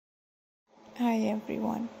Hi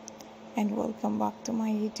everyone, and welcome back to my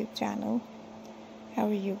YouTube channel. How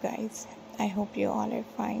are you guys? I hope you all are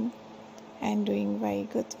fine and doing very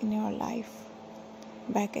good in your life.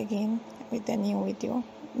 Back again with a new video,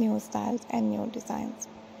 new styles and new designs.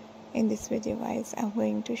 In this video guys, I'm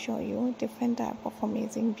going to show you different type of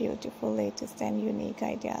amazing, beautiful, latest and unique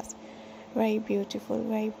ideas. Very beautiful,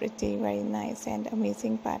 very pretty, very nice and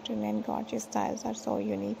amazing pattern and gorgeous styles are so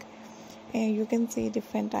unique. You can see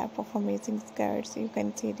different type of amazing skirts. You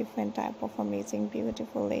can see different type of amazing,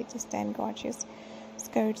 beautiful, latest and gorgeous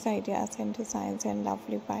skirts ideas and designs and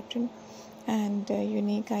lovely pattern and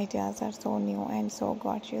unique ideas are so new and so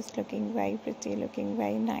gorgeous, looking very pretty, looking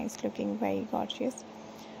very nice, looking very gorgeous.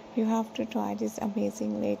 You have to try this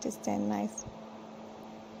amazing, latest and nice,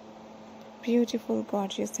 beautiful,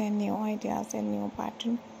 gorgeous and new ideas and new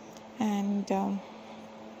pattern and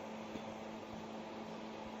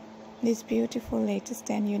these beautiful, latest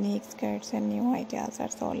and unique skirts and new ideas are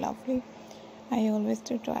so lovely. I always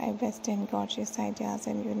do try best and gorgeous ideas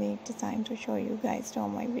and unique design to show you guys all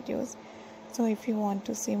my videos. So if you want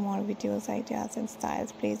to see more videos, ideas and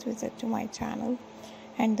styles, please visit to my channel.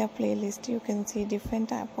 And the playlist you can see different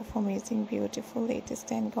type of amazing, beautiful,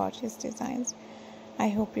 latest and gorgeous designs. I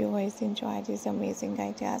hope you guys enjoy these amazing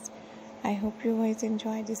ideas. I hope you guys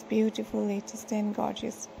enjoy this beautiful, latest and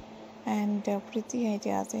gorgeous and pretty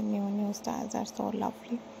ideas and new styles are so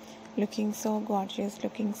lovely, looking so gorgeous,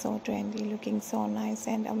 looking so trendy, looking so nice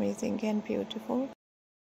and amazing and beautiful.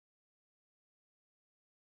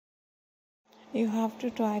 You have to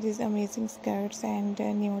try these amazing skirts and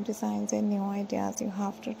new designs and new ideas. You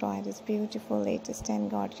have to try these beautiful, latest and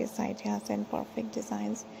gorgeous ideas and perfect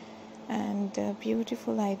designs and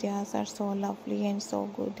beautiful ideas are so lovely and so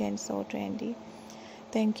good and so trendy.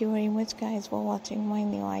 Thank you very much guys for watching my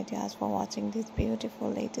new ideas, for watching this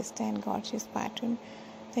beautiful, latest and gorgeous pattern.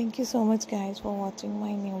 Thank you so much guys for watching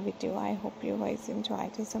my new video. I hope you guys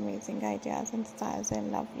enjoy these amazing ideas and styles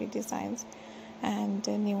and lovely designs and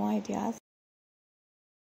new ideas.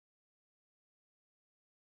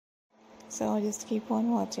 So just keep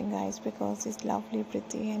on watching guys, because these lovely,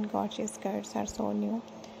 pretty and gorgeous skirts are so new.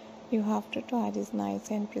 You have to try these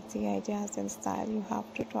nice and pretty ideas and style. You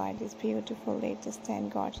have to try these beautiful, latest and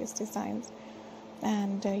gorgeous designs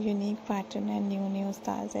and unique pattern and new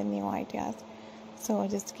styles and new ideas. So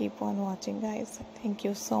just keep on watching guys. Thank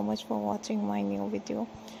you so much for watching my new video.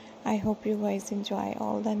 I hope you guys enjoy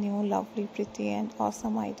all the new, lovely, pretty and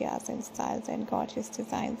awesome ideas and styles and gorgeous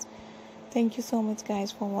designs. Thank you so much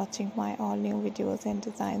guys for watching my all new videos and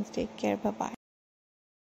designs. Take care. Bye bye.